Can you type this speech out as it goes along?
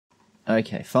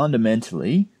Okay,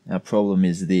 fundamentally, our problem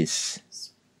is this.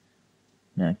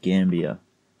 Now, Gambia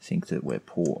think that we're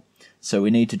poor. So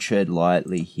we need to tread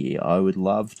lightly here. I would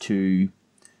love to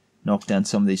knock down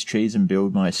some of these trees and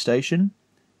build my station,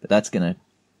 but that's going to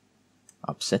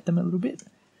upset them a little bit.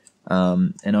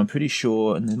 And I'm pretty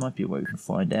sure, and there might be a way we can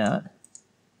find out,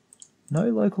 no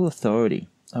local authority.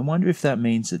 I wonder if that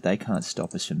means that they can't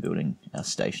stop us from building our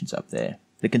stations up there.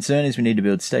 The concern is we need to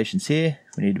build stations here,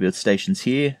 we need to build stations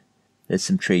here, there's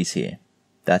some trees here.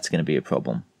 That's going to be a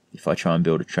problem if I try and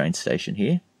build a train station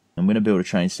here. I'm going to build a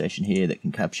train station here that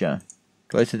can capture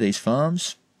both of these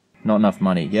farms. Not enough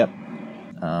money, yep.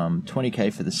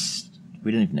 20k for this.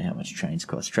 We don't even know how much trains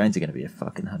cost. Trains are going to be a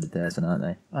fucking 100,000, aren't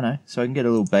they? I know. So I can get a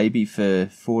little baby for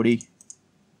 40,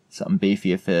 something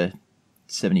beefier for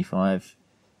 75,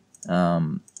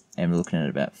 and we're looking at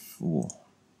about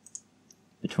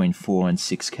between 4 and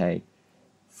 6k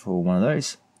for one of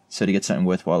those. So to get something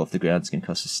worthwhile off the ground, it's going to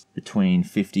cost us between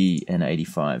 50 and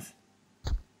 85.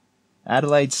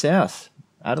 Adelaide South.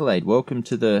 Adelaide, welcome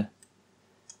to the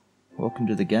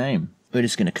game. We're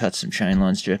just going to cut some chain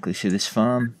lines directly through this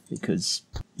farm because,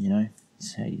 you know,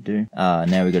 that's how you do.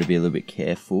 Now we've got to be a little bit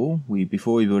careful.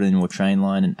 Before we build any more train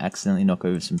line and accidentally knock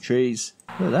over some trees.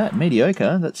 Look at that,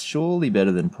 mediocre. That's surely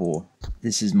better than poor.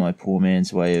 This is my poor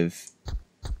man's way of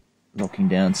locking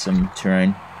down some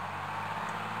terrain.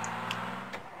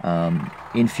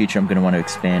 In future, I'm going to want to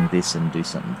expand this and do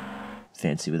something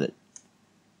fancy with it.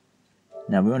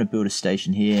 Now we want to build a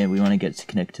station here. We want to get to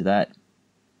connect to that.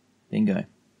 Bingo.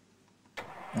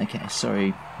 Okay,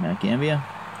 sorry, Mount Gambier.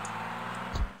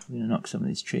 We're going to knock some of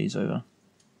these trees over.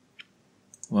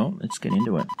 Well, let's get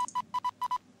into it.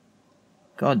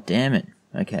 God damn it.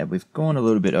 Okay, we've gone a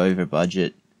little bit over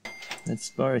budget. Let's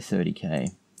borrow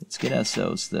 30k. Let's get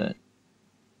ourselves the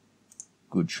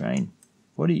good train.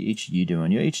 What are each of you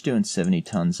doing? You're each doing 70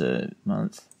 tons a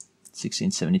month.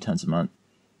 16, 70 tons a month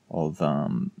of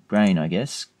grain, I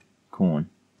guess. Corn.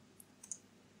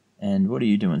 And what are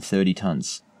you doing? 30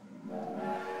 tons.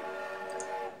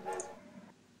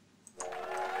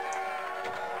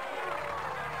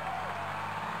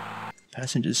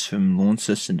 Passengers from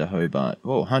Launceston to Hobart.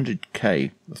 Oh,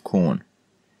 100k of corn.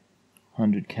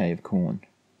 100k of corn.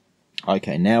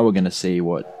 Okay, now we're going to see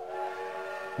what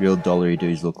real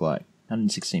dollary-doos look like.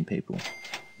 116 people.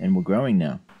 And we're growing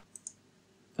now.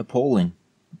 Appalling.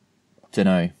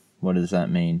 Dunno. What does that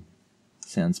mean?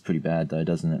 Sounds pretty bad though,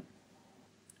 doesn't it?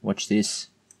 Watch this.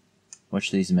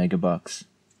 Watch these megabucks.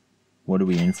 What are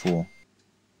we in for?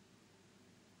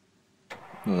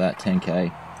 Look at that,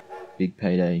 10k. Big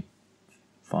payday.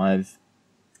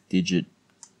 5-digit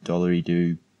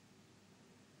dollary-doo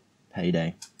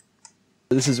payday.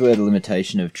 This is where the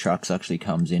limitation of trucks actually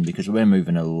comes in, because we're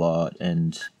moving a lot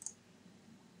and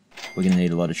we're going to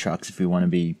need a lot of trucks if we want to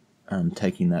be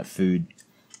taking that food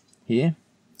here.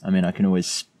 I mean, I can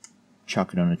always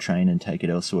chuck it on a train and take it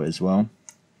elsewhere as well.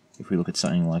 If we look at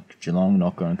something like Geelong,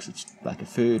 not growing because it's lack of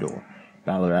food, or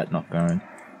Ballarat, not growing.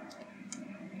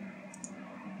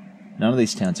 None of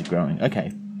these towns are growing.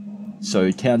 Okay,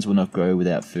 so towns will not grow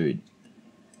without food.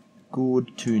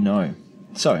 Good to know.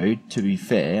 So, to be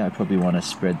fair, I probably want to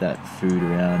spread that food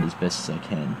around as best as I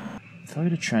can. If I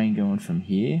get a train going from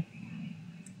here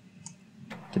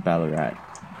to Ballarat,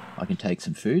 I can take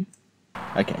some food.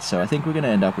 Okay, so I think we're going to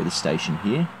end up with a station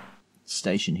here.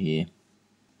 Station here.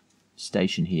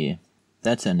 Station here.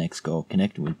 That's our next goal,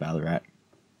 connected with Ballarat.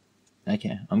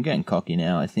 Okay, I'm getting cocky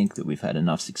now. I think that we've had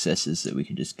enough successes that we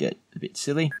can just get a bit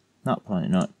silly. Not probably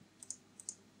not.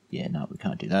 Yeah, no, we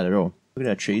can't do that at all. Look at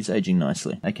our trees aging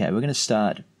nicely. Okay, we're going to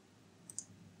start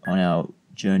on our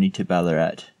journey to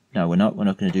Ballarat. No, we're not. We're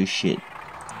not going to do shit.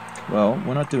 Well,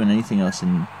 we're not doing anything else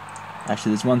in...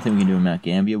 Actually, there's one thing we can do in Mount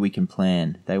Gambier. We can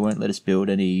plan. They won't let us build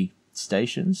any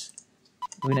stations.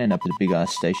 We're going to end up with a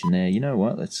big-ass station there. You know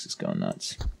what? Let's just go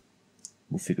nuts.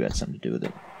 We'll figure out something to do with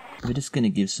it. We're just going to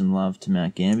give some love to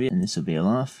Mount Gambier, and this will be a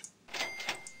laugh.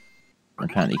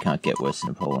 Apparently you can't get worse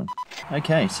than Poland.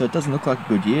 Okay, so it doesn't look like a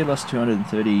good year. Lost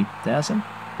 230,000.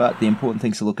 But the important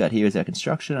things to look at here is our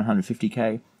construction,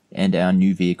 150k, and our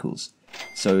new vehicles.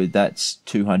 So that's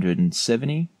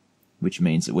 270, which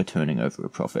means that we're turning over a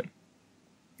profit.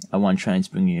 Our one train's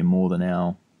bringing in more than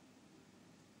our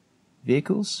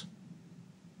vehicles.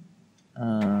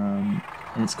 And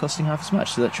it's costing half as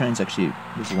much, so that train's actually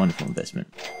was a wonderful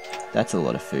investment. That's a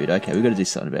lot of food. Okay, we've got to do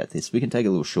something about this. We can take a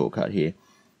little shortcut here,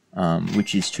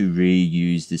 which is to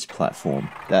reuse this platform.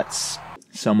 That's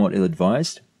somewhat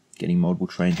ill-advised, getting multiple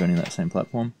trains running on that same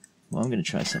platform. Well, I'm going to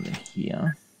try something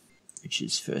here, which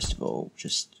is, first of all,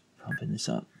 just pumping this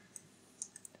up.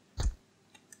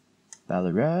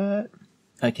 Ballarat.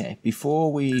 Okay,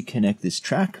 before we connect this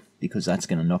track, because that's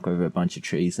going to knock over a bunch of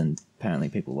trees and apparently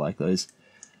people like those,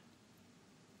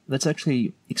 let's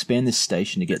actually expand this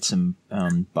station to get some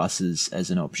buses as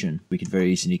an option. We could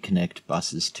very easily connect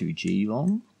buses to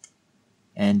Geelong,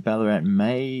 and Ballarat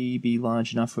may be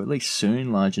large enough, or at least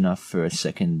soon large enough for a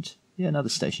second. Yeah, another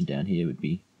station down here would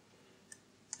be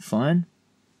fine.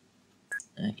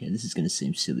 Okay, this is going to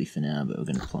seem silly for now, but we're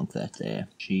going to plonk that there.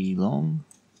 Geelong.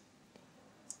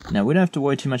 Now, we don't have to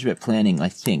worry too much about planning, I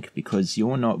think, because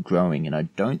you're not growing, and I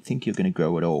don't think you're going to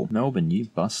grow at all. Melbourne, you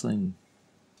bustling.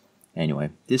 Anyway,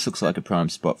 this looks like a prime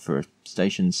spot for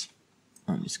stations.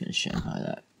 I'm just going to Shanghai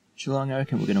that. Geelong, I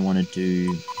reckon we're going to want to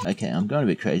do... Okay, I'm going a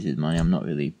bit crazy with money. I'm not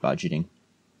really budgeting.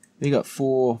 We got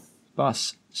 4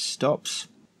 bus stops.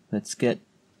 Let's get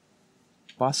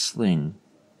bustling,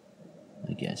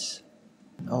 I guess.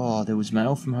 Oh, there was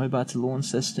mail from Hobart to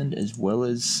Launceston as well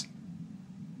as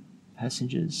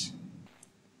passengers.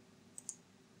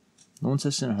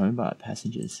 Launceston and Hobart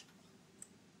passengers.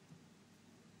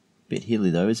 Bit hilly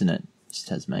though, isn't it? It's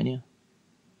Tasmania.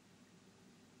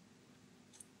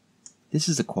 This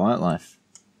is a quiet life.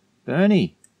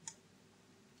 Bernie!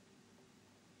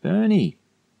 Bernie!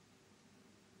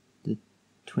 The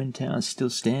Twin Towers still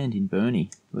stand in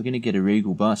Bernie. We're going to get a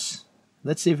Regal bus.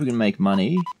 Let's see if we can make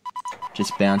money.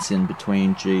 Just bouncing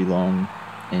between Geelong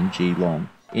and Geelong.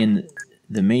 In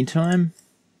the meantime,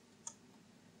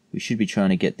 we should be trying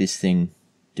to get this thing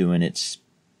doing its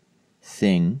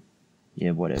thing.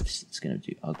 Yeah, whatever. It's going to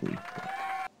do ugly.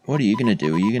 What are you going to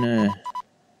do? Are you going to...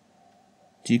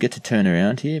 Do you get to turn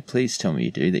around here? Please tell me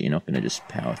you do, that you're not going to just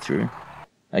power through.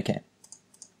 Okay.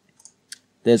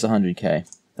 There's 100k.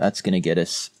 That's going to get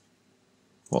us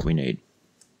what we need.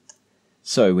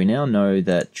 So we now know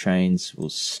that trains will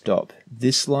stop.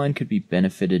 This line could be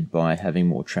benefited by having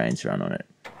more trains run on it.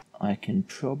 I can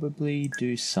probably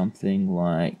do something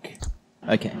like...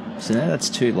 Okay, so now that's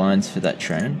 2 lines for that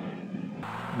train.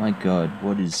 My god,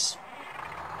 what is...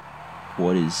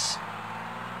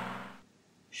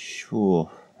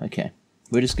 Sure, okay.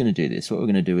 We're just going to do this. What we're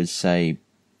going to do is say...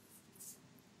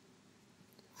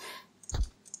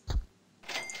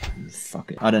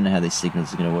 Fuck it. I don't know how these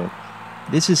signals are going to work.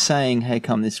 This is saying, hey,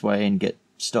 come this way and get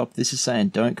stopped. This is saying,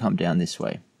 don't come down this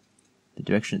way. The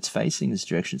direction it's facing is the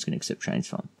direction it's going to accept trains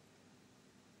from.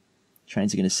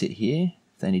 Trains are going to sit here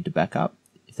if they need to back up.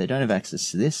 If they don't have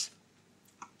access to this,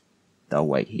 they'll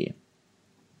wait here.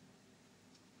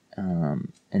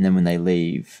 And then when they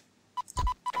leave,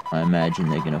 I imagine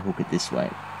they're going to hook it this way.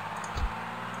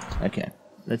 Okay,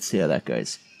 let's see how that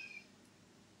goes.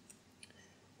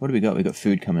 What do we got? We got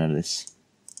food coming out of this.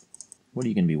 What are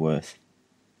you going to be worth?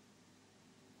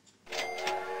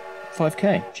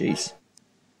 5k, jeez.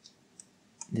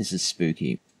 This is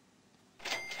spooky.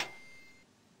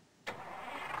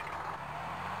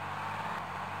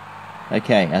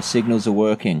 Okay, our signals are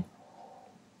working.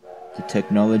 The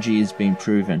technology has been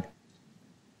proven.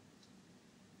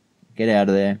 Get out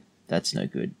of there. That's no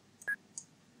good.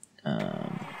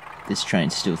 This train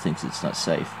still thinks it's not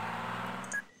safe.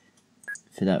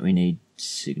 For that we need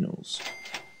signals.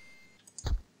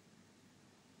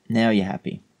 Now you're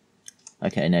happy.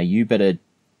 Okay, now you better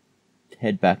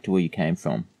head back to where you came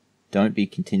from. Don't be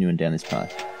continuing down this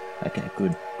path. Okay,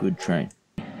 good train.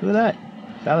 Look at that.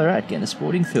 Ballarat getting a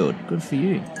sporting field. Good for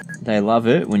you. They love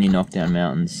it when you knock down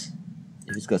mountains.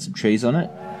 If it's got some trees on it,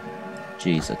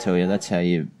 geez, I tell you, that's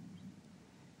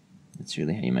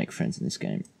really how you make friends in this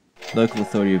game. Local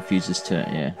authority refuses to,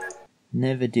 yeah.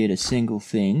 Never did a single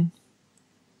thing.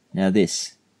 Now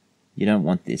this. You don't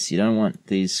want this. You don't want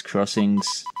these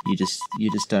crossings. You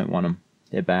just don't want them.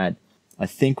 They're bad. I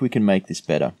think we can make this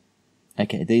better.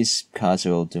 Okay, these cars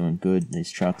are all doing good. These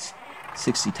trucks.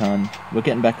 60 ton. We're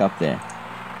getting back up there.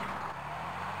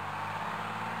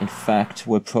 In fact,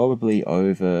 we're probably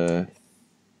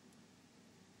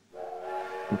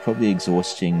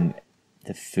exhausting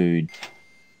the food.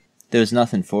 There was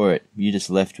nothing for it. You just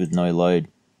left with no load.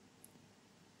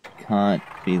 Can't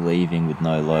be leaving with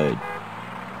no load.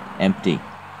 Empty.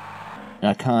 And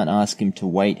I can't ask him to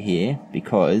wait here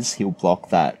because he'll block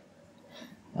that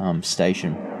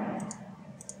station.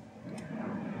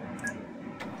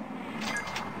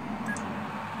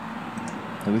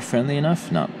 Are we friendly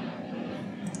enough? No.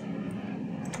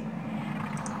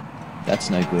 That's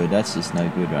no good. That's just no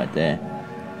good right there.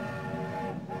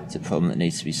 It's a problem that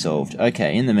needs to be solved.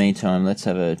 Okay, in the meantime, let's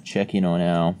have a check-in on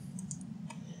our...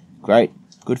 Great.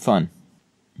 Good fun.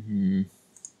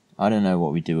 I don't know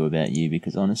what we do about you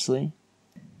because honestly,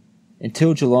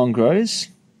 until Geelong grows,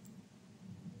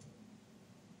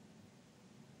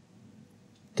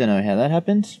 don't know how that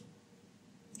happened.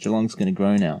 Geelong's going to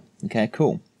grow now. Okay,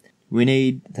 cool. We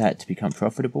need that to become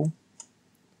profitable.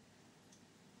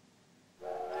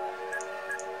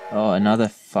 Oh, another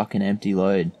fucking empty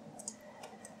load.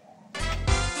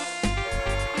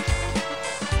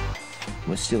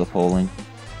 We're still appalling.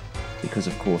 Because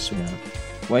of course we are.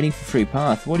 Waiting for free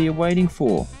path. What are you waiting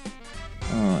for?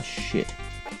 Oh shit.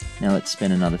 Now let's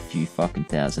spend another few fucking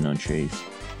thousand on trees.